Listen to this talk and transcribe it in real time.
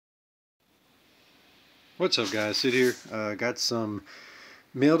What's up, guys? Sid here. Got some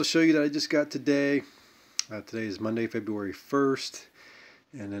mail to show you that I just got today. Today is Monday, February 1st,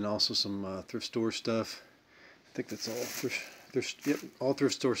 and then also some thrift store stuff. I think that's all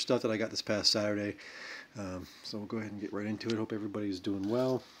thrift store stuff that I got this past Saturday. So we'll go ahead and get right into it. Hope everybody's doing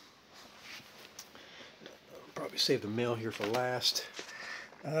well. Probably save the mail here for last.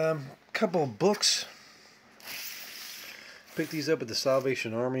 Couple of books. Picked these up at the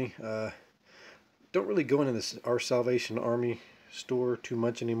Salvation Army. Don't really go into our Salvation Army store too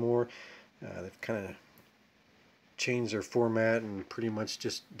much anymore. They've kind of changed their format and pretty much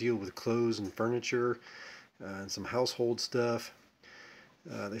just deal with clothes and furniture and some household stuff.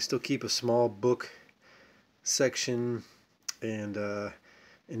 They still keep a small book section and an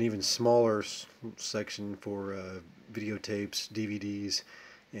even smaller section for videotapes, DVDs,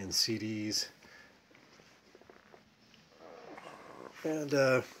 and CDs. And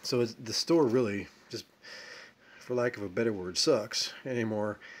so the store really, just for lack of a better word, sucks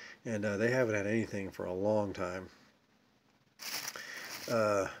anymore. And they haven't had anything for a long time.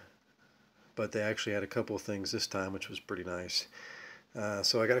 But they actually had a couple of things this time, which was pretty nice.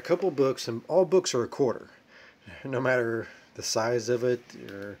 So I got a couple of books, and all books are a quarter. No matter the size of it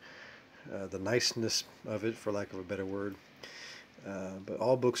or the niceness of it, for lack of a better word. But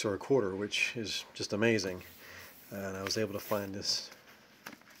all books are a quarter, which is just amazing. And I was able to find this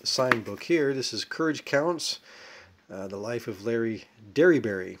signed book here. This is Courage Counts, The Life of Larry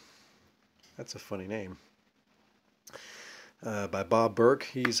Derryberry. That's a funny name. By Bob Burke.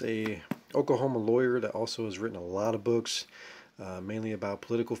 He's a Oklahoma lawyer that also has written a lot of books, mainly about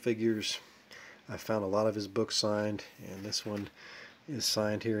political figures. I found a lot of his books signed, and this one is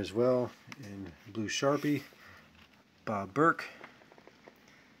signed here as well in blue Sharpie. Bob Burke.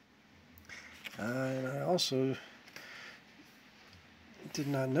 And I also did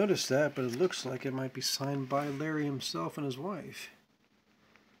not notice that, but it looks like it might be signed by Larry himself and his wife.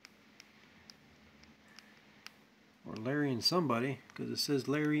 Or Larry and somebody, because it says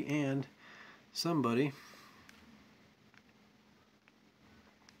Larry and somebody.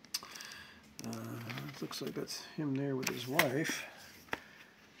 It looks like that's him there with his wife.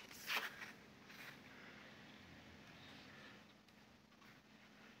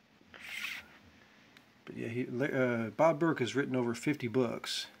 But yeah, Bob Burke has written over 50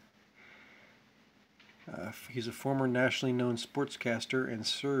 books. He's a former nationally known sportscaster and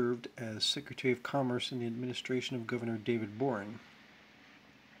served as Secretary of Commerce in the administration of Governor David Boren.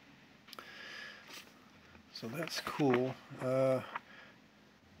 So that's cool. So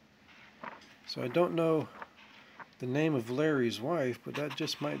I don't know the name of Larry's wife, but that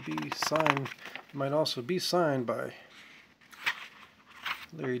just might be signed. It might also be signed by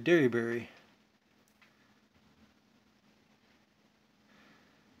Larry Derryberry.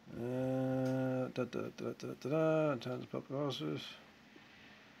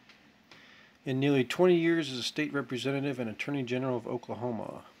 In nearly 20 years as a state representative and Attorney General of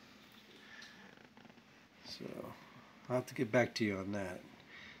Oklahoma. So I'll have to get back to you on that.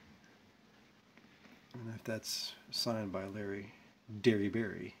 And if that's signed by Larry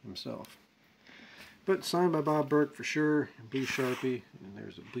Derryberry himself. But signed by Bob Burke for sure, blue Sharpie, and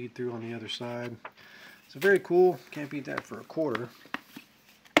there's a bleed through on the other side. So very cool, can't beat that for a quarter.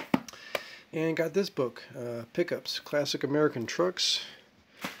 And got this book, Pickups, Classic American Trucks.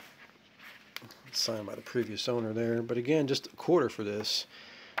 Signed by the previous owner there, but again, just a quarter for this.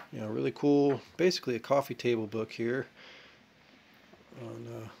 You know, really cool, basically a coffee table book here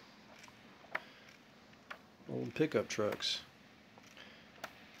on old pickup trucks.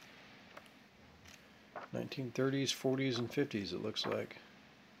 1930s, 40s, and 50s it looks like.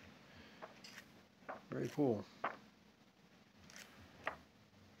 Very cool.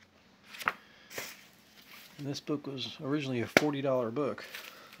 And this book was originally a $40 book.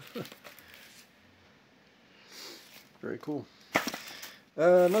 Very cool.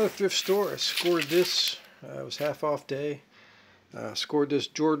 Another thrift store. I scored this. It was half off day. Scored this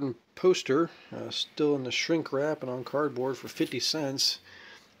Jordan poster, still in the shrink wrap and on cardboard, for 50 cents.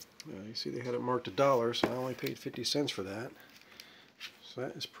 You see they had it marked $1, so I only paid 50 cents for that. So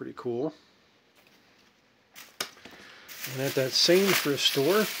that is pretty cool. And at that same thrift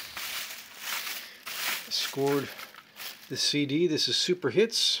store, scored the CD. This is Super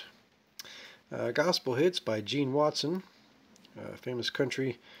Hits, Gospel Hits by Gene Watson, famous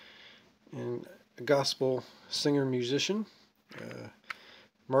country and gospel singer musician.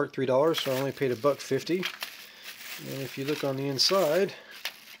 Marked $3, so I only paid $1.50. And if you look on the inside,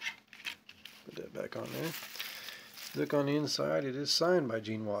 put that back on there. Look on the inside, it is signed by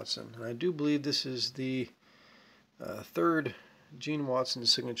Gene Watson. And I do believe this is the third Gene Watson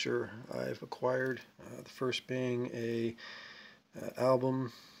signature I've acquired. The first being a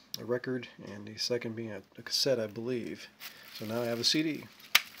album, a record, and the second being a cassette, I believe. So now I have a CD.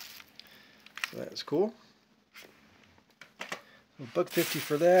 So that's cool. $1.50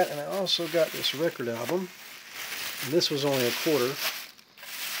 for that, and I also got this record album. And this was only $0.25.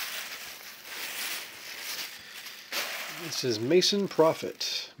 This is Mason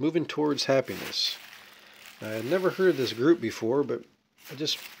Prophet, Moving Towards Happiness. I had never heard of this group before, but I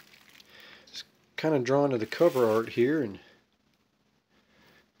just was kind of drawn to the cover art here, and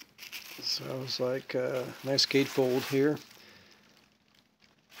so I was like, nice gatefold here.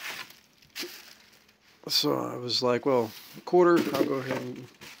 So I was like, well, $0.25, I'll go ahead and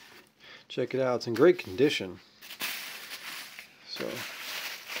check it out. It's in great condition. So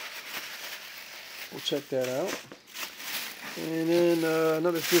we'll check that out. And then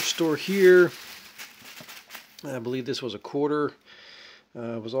another thrift store here. I believe this was $0.25.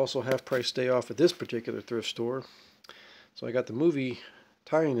 It was also half price day off at this particular thrift store. So I got the movie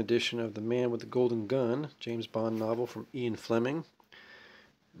tie-in edition of The Man with the Golden Gun, James Bond novel from Ian Fleming.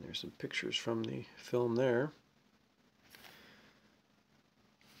 And there's some pictures from the film there.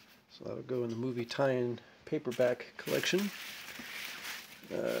 So that'll go in the movie tie-in paperback collection.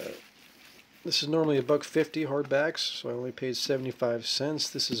 This is normally $1.50 hardbacks, so I only paid 75 cents.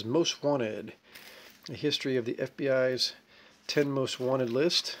 This is Most Wanted, a history of the FBI's 10 Most Wanted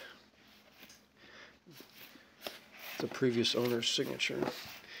list. The previous owner's signature.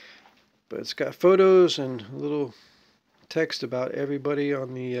 But it's got photos and a little text about everybody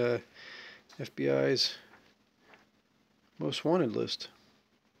on the FBI's Most Wanted list.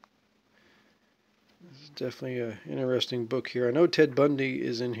 This is definitely an interesting book here. I know Ted Bundy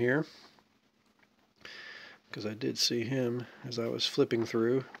is in here, because I did see him as I was flipping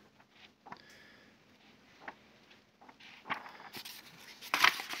through.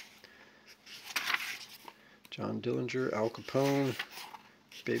 John Dillinger, Al Capone,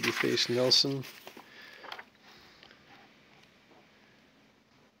 Babyface Nelson.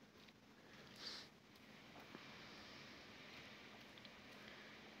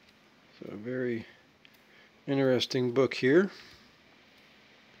 So a very interesting book here.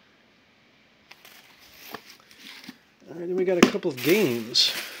 Alright, then we got a couple of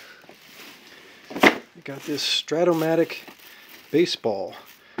games. We got this Stratomatic baseball.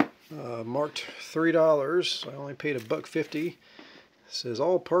 Marked $3, so I only paid $1.50. It says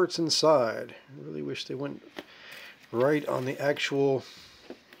all parts inside. I really wish they went right on the actual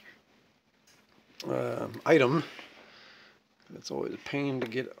item. It's always a pain to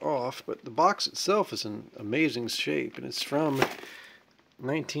get off, but the box itself is in amazing shape, and it's from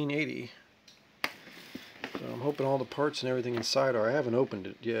 1980. So I'm hoping all the parts and everything inside are. I haven't opened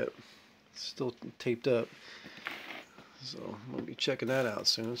it yet. It's still taped up. So I'm going to be checking that out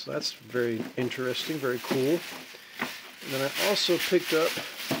soon. So that's very interesting, very cool. And then I also picked up,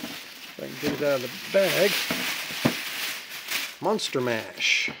 if I can get it out of the bag, Monster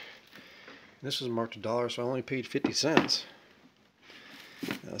Mash. This was marked $1, so I only paid 50 cents.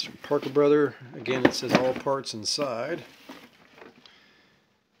 That's from Parker Brother. Again, it says all parts inside.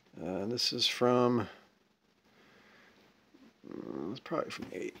 This is from, it's probably from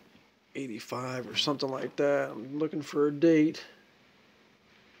 85 or something like that. I'm looking for a date.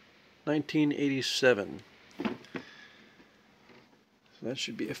 1987. So that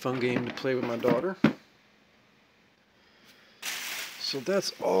should be a fun game to play with my daughter. So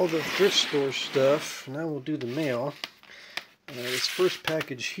that's all the thrift store stuff. Now we'll do the mail. This first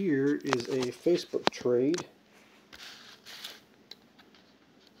package here is a Facebook trade.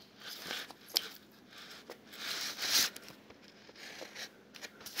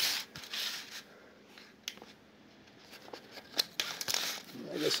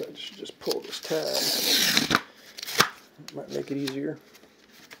 I guess I should just pull this tab. Might make it easier.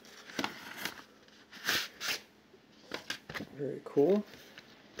 Very cool.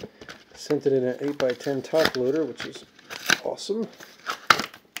 Sent it in an 8x10 top loader, which is awesome.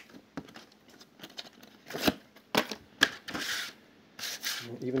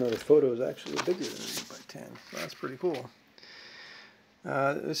 Even though the photo is actually bigger than 8x10. So that's pretty cool.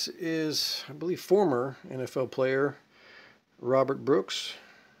 This is, I believe, former NFL player Robert Brooks,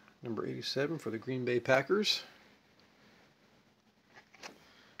 number 87 for the Green Bay Packers.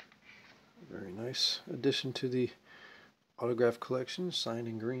 Very nice addition to the autograph collection, signed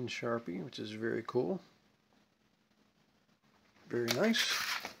in green Sharpie, which is very cool. Very nice.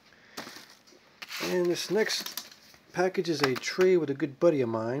 And this next package is a tray with a good buddy of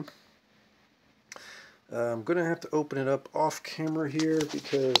mine. I'm going to have to open it up off camera here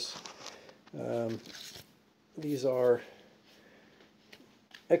because these are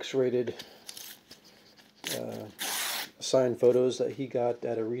X-rated signed photos that he got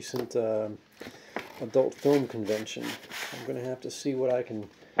at a recent adult film convention. I'm going to have to see what I can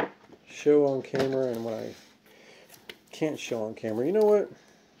show on camera and what I can't show on camera. You know what?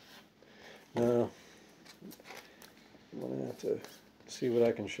 No. I'm going to have to see what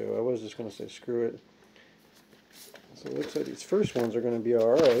I can show. I was just going to say screw it. So it looks like these first ones are going to be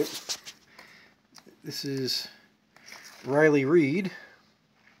alright. This is Riley Reed.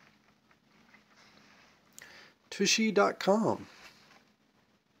 Tushy.com.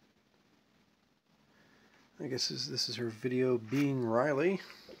 I guess this is her video being Riley.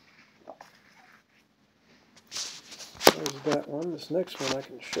 There's that one. This next one I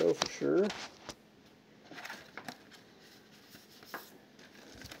can show for sure.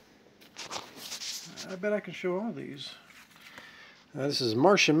 I bet I can show all these. This is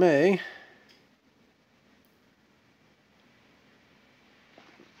Marcia May.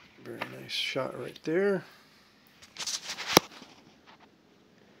 Very nice shot right there.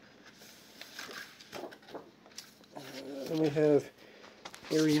 Then we have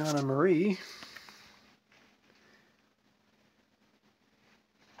Ariana Marie.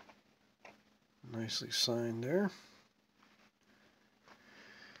 Nicely signed there.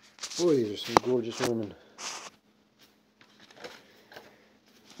 Boy, these are some gorgeous women.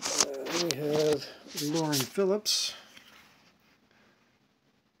 Then we have Lauren Phillips.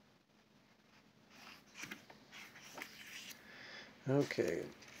 Okay,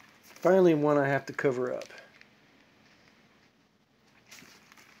 finally one I have to cover up.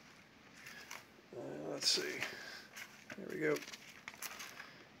 Let's see. There we go.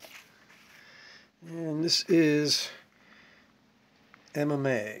 And this is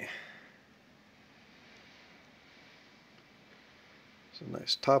MMA. It's a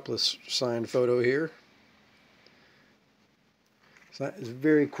nice topless signed photo here. So that is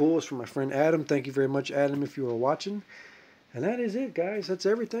very cool. It's from my friend Adam. Thank you very much, Adam, if you are watching. And that is it, guys. That's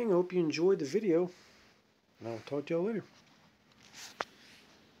everything. I hope you enjoyed the video. And I'll talk to y'all later.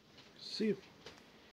 See you.